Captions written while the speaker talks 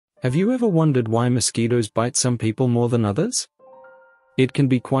Have you ever wondered why mosquitoes bite some people more than others? It can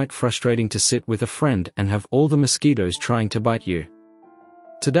be quite frustrating to sit with a friend and have all the mosquitoes trying to bite you.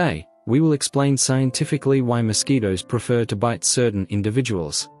 Today, we will explain scientifically why mosquitoes prefer to bite certain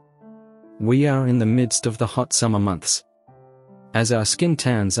individuals. We are in the midst of the hot summer months. As our skin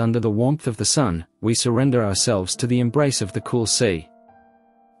tans under the warmth of the sun, we surrender ourselves to the embrace of the cool sea.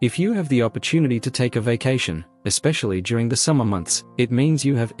 If you have the opportunity to take a vacation, especially during the summer months, it means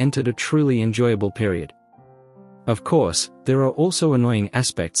you have entered a truly enjoyable period. Of course, there are also annoying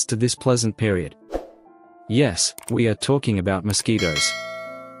aspects to this pleasant period. Yes, we are talking about mosquitoes.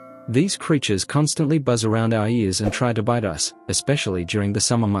 These creatures constantly buzz around our ears and try to bite us, especially during the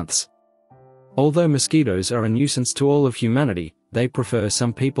summer months. Although mosquitoes are a nuisance to all of humanity, they prefer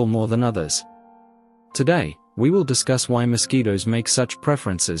some people more than others. Today, we will discuss why mosquitoes make such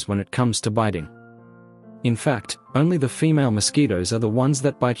preferences when it comes to biting. In fact, only the female mosquitoes are the ones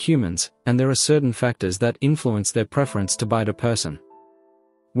that bite humans, and there are certain factors that influence their preference to bite a person.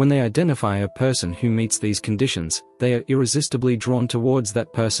 When they identify a person who meets these conditions, they are irresistibly drawn towards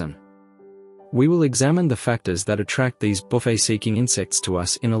that person. We will examine the factors that attract these buffet-seeking insects to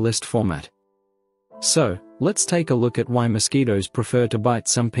us in a list format. So, let's take a look at why mosquitoes prefer to bite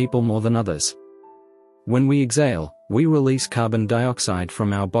some people more than others. When we exhale, we release carbon dioxide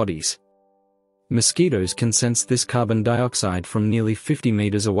from our bodies. Mosquitoes can sense this carbon dioxide from nearly 50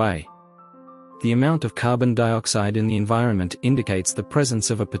 meters away. The amount of carbon dioxide in the environment indicates the presence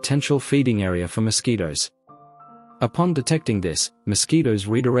of a potential feeding area for mosquitoes. Upon detecting this, mosquitoes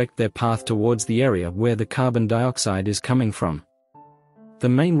redirect their path towards the area where the carbon dioxide is coming from. The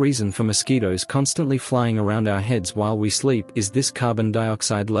main reason for mosquitoes constantly flying around our heads while we sleep is this carbon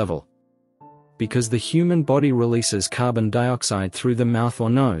dioxide level. Because the human body releases carbon dioxide through the mouth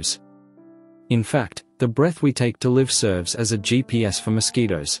or nose. In fact, the breath we take to live serves as a GPS for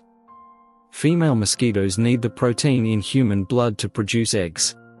mosquitoes. Female mosquitoes need the protein in human blood to produce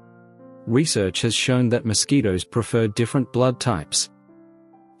eggs. Research has shown that mosquitoes prefer different blood types.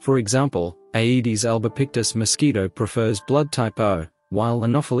 For example, Aedes albopictus mosquito prefers blood type O, while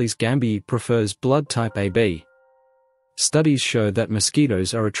Anopheles gambii prefers blood type AB. Studies show that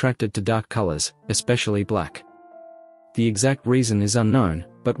mosquitoes are attracted to dark colors, especially black. The exact reason is unknown,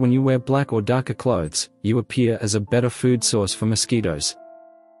 but when you wear black or darker clothes, you appear as a better food source for mosquitoes.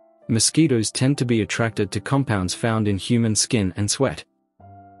 Mosquitoes tend to be attracted to compounds found in human skin and sweat.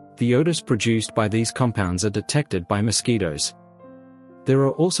 The odors produced by these compounds are detected by mosquitoes. There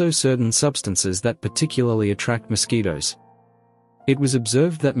are also certain substances that particularly attract mosquitoes. It was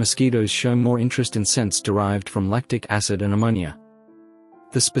observed that mosquitoes show more interest in scents derived from lactic acid and ammonia.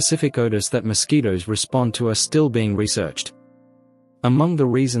 The specific odors that mosquitoes respond to are still being researched. Among the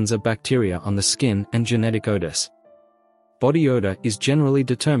reasons are bacteria on the skin and genetic odors. Body odor is generally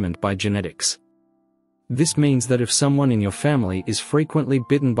determined by genetics. This means that if someone in your family is frequently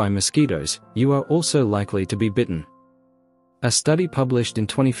bitten by mosquitoes, you are also likely to be bitten. A study published in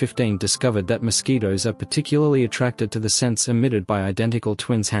 2015 discovered that mosquitoes are particularly attracted to the scents emitted by identical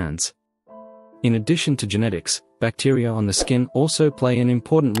twins' hands. In addition to genetics, bacteria on the skin also play an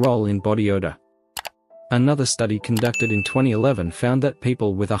important role in body odor. Another study conducted in 2011 found that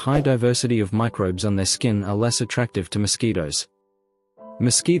people with a high diversity of microbes on their skin are less attractive to mosquitoes.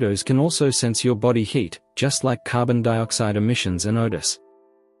 Mosquitoes can also sense your body heat, just like carbon dioxide emissions and odors.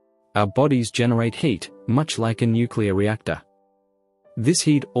 Our bodies generate heat, much like a nuclear reactor. This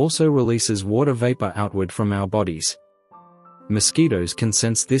heat also releases water vapor outward from our bodies. Mosquitoes can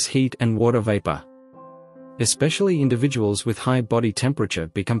sense this heat and water vapor. Especially individuals with high body temperature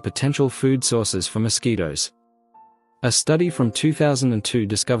become potential food sources for mosquitoes. A study from 2002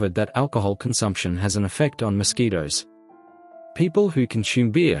 discovered that alcohol consumption has an effect on mosquitoes. People who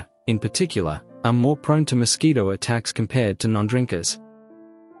consume beer, in particular, are more prone to mosquito attacks compared to non-drinkers.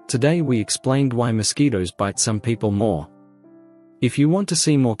 Today we explained why mosquitoes bite some people more. If you want to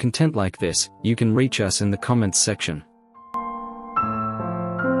see more content like this, you can reach us in the comments section.